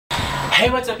Hey,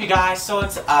 what's up you guys? So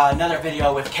it's another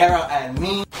video with Cara and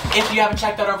me. If you haven't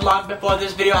checked out our vlog before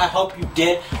this video, I hope you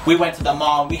did. We went to the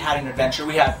mall, we had an adventure,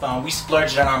 we had fun, we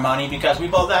splurged on our money because we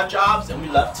both have jobs and we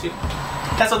love to.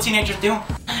 That's what teenagers do.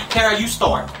 Cara, you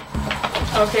start.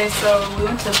 Okay, so we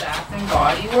went to Bath and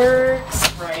Body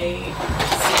Works, right?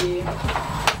 Let's see.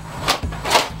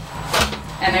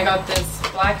 And I got this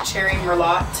black cherry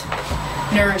merlot,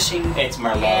 nourishing. It's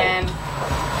merlot.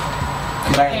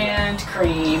 And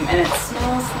cream, and it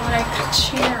smells like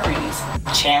cherries.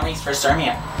 Cherries for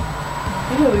Sermia.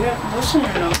 Ooh, we got lotion in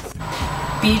our nose.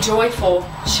 Be Joyful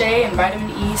Shea and Vitamin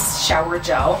E Shower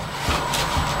Gel.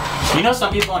 You know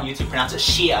some people on YouTube pronounce it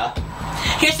Shea.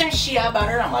 Here's some Shea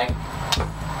butter. I'm like,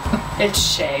 it's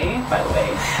Shea, by the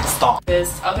way. Stop.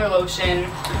 This other lotion,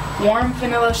 Warm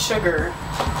Vanilla Sugar,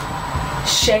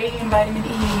 Shea and Vitamin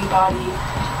E Body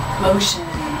Lotion.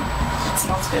 It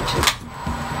smells good too.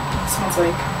 Smells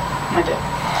like my dick.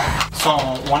 So,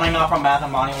 one I got from Bath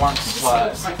 & Body Works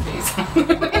was... my face.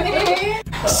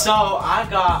 So, I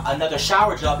got another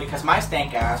shower gel because my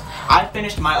stank ass, I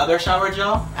finished my other shower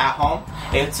gel at home.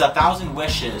 It's 1,000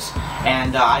 Wishes.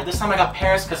 And this time I got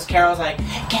Paris because Cara was like,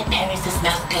 get Paris, it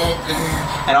smells good.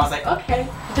 And I was like, okay.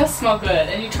 It does smell good,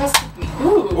 and you trusted me.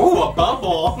 Ooh. Ooh, a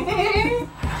bubble.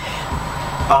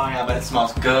 Oh yeah, but it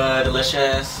smells good,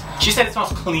 delicious. She said it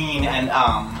smells clean and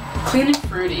clean and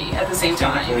fruity at the same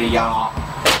time. Fruity, yeah.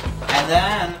 And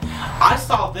then I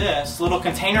saw this little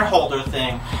container holder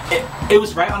thing. It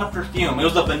was right on a perfume. It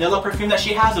was the vanilla perfume that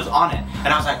she has. It was on it, and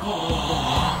I was like,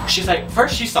 oh. She's like,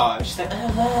 first she saw it. She said, oh,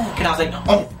 look. And I was like,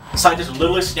 oh. So I just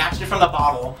literally snatched it from the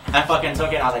bottle and I fucking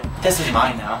took it. And I was like, this is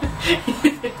mine now.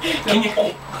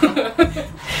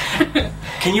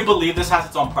 Can you believe this has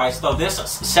its own price though? This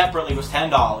separately was $10,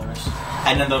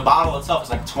 and then the bottle itself is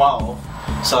like $12.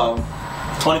 So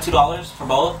 $22 for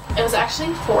both. It was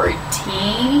actually $14.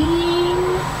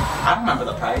 I don't remember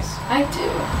the price. I do.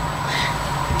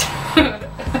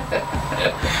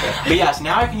 But yes,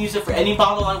 now I can use it for any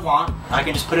bottle I want. I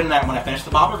can just put it in there when I finish the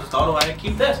bottle, just throw it away and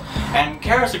keep this. And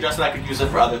Cara suggested I could use it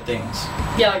for other things.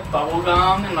 Yeah, like bubble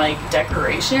gum and like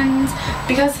decorations,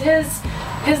 because his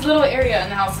little area in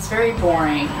the house is very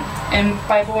boring. And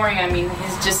by boring, I mean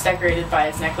he's just decorated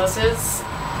by his necklaces.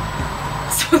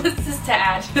 So this is to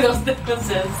add to those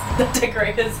necklaces that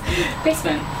decorate his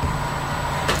basement.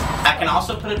 I can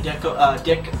also put a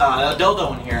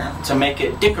dildo in here to make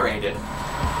it decorated.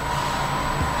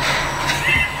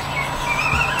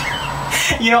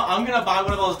 You know, I'm gonna buy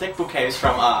one of those dick bouquets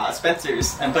from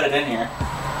Spencer's and put it in here.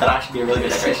 That actually be a really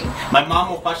good decoration. My mom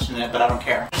will question it, but I don't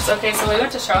care. Okay, so we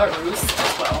went to Charlotte Russe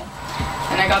as well,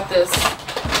 and I got this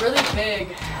really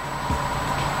big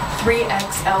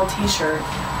 3XL t-shirt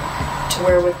to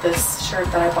wear with this shirt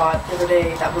that I bought the other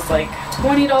day that was like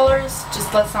 $20.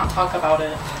 Just let's not talk about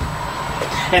it.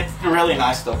 It's really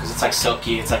nice though, because it's like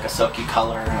silky. It's like a silky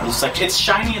color. It's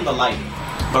shiny in the light.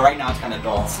 But right now it's kind of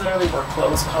dull. It's literally work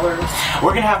clothes colors.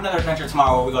 We're gonna have another adventure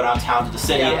tomorrow where we go downtown to the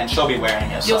city, and she'll be wearing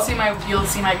it. You'll so. see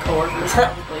my coworkers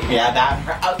probably. Yeah, that and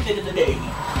her outfit of the day.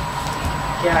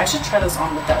 Yeah, I should try this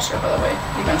on with that shirt, by the way,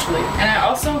 eventually. And I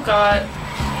also got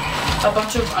a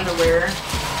bunch of underwear.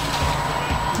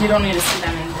 You don't need to see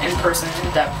them in person,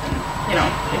 in depth, and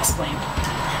explain.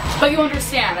 But you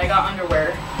understand, I got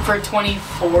underwear for $24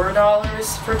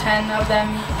 for 10 of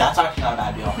them. That's actually not a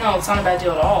bad deal. No, it's not a bad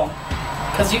deal at all.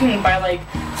 Because you can buy like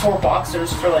 4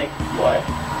 boxers for like, what?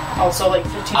 Also like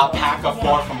 $15. A pack of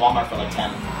 4 from Walmart for like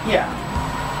 10. Yeah.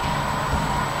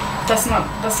 That's not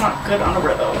good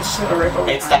underwear though. It's just gonna rip over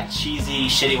It's that cheesy,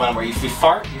 shitty one where if you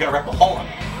fart, you're gonna rip a hole in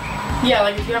it. Yeah,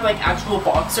 like if you have like actual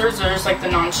boxers, there's like the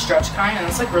non-stretch kind, and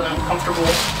it's like really uncomfortable.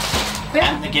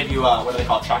 Yeah. And they give you, what do they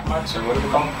call, track marks, or what do they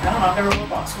call them? I don't know, I've never worn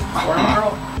boxers before.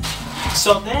 Girl.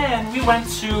 So then we went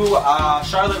to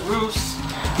Charlotte Russe,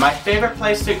 my favorite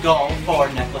place to go for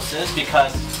necklaces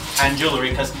and jewelry,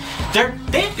 because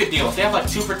they have good deals. They have like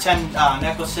 2 for $10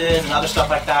 necklaces and other stuff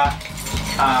like that.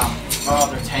 Oh,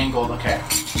 they're tangled. Okay.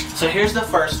 So here's the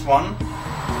first one.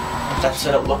 That's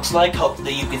what it looks like.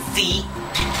 Hopefully you can see.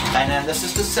 And then this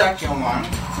is the second one.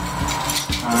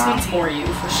 This one's more you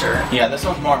for sure. Yeah, this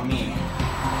one's more me.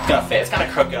 It's gonna fit. It's kind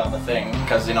of crooked on the thing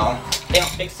because they don't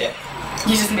fix it.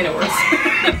 You just made it worse.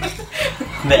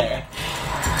 There.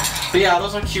 But yeah,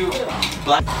 those are cute.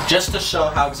 Black, just to show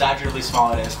how exaggeratedly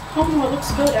small it is. Oh no, it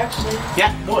looks good actually.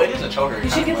 Yeah, well, it is a choker. You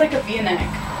should get like a V-neck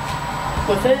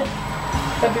with it.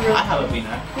 That'd be really. I have a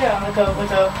V-neck. Yeah, like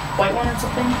a white one or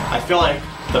something. I feel like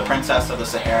the princess of the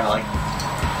Sahara, like,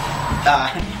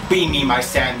 be me, my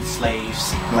sand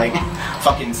slaves, like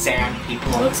fucking sand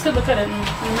people. It looks good. Look at it in the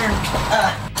mirror.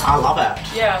 I love it.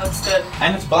 Yeah, it looks good.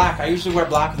 And it's black. I usually wear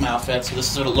black with my outfit, so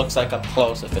this is what it looks like up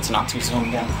close if it's not too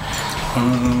zoomed in. It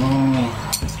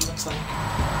looks like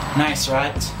nice,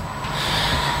 right?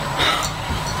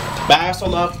 But I also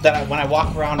love that when I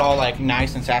walk around all like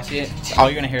nice and sassy, all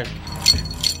you're gonna hear is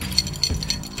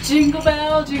jingle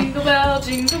bell, jingle bell,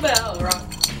 jingle bell rock.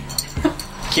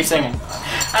 keep singing.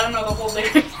 I don't know the whole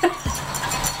lyric.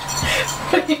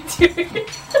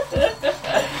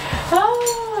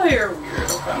 Oh, you're weird.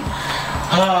 Okay.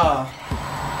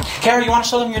 Cara, you want to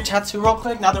show them your tattoo real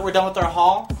quick now that we're done with our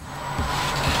haul?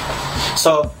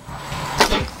 So,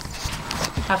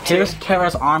 here's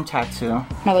Cara's arm tattoo.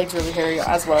 My leg's really hairy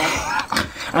as well.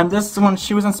 And this one,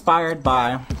 she was inspired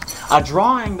by a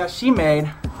drawing that she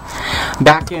made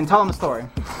back in... Tell them the story.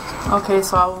 Okay,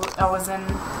 so I was in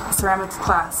ceramics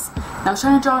class. And I was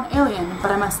trying to draw an alien,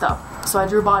 but I messed up. So I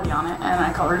drew a body on it, and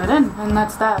I colored it in, and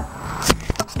that's that.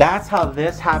 That's how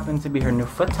this happened to be her new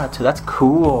foot tattoo. That's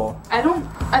cool. I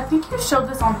think you showed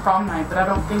this on prom night, but I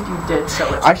don't think you did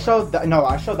show it. I showed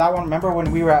that one. Remember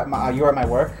when we were at you were at my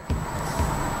work?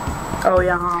 Oh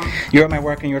yeah. You were at my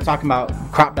work and you were talking about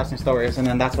crop dusting stories, and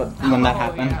then that's when that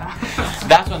happened. Yeah.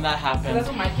 That's when that happened. That's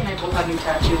when Mike and I both had new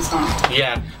tattoos, huh?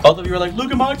 Yeah. Both of you were like,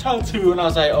 look at my tattoo, and I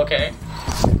was like, okay.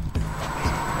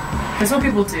 That's what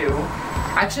people do.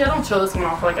 Actually, I don't show this one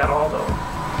off like at all though.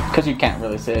 Because you can't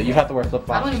really see it. You have to wear flip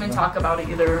flops. I don't even talk about it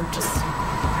either. Just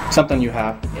something you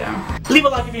have. Yeah. Leave a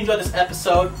like if you enjoyed this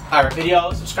episode, our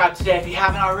video. Subscribe today if you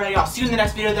haven't already. I'll see you in the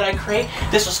next video that I create.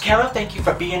 This was Cara. Thank you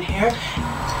for being here.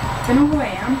 You know who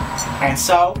I am. And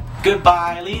so,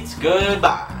 goodbye, elites.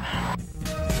 Goodbye.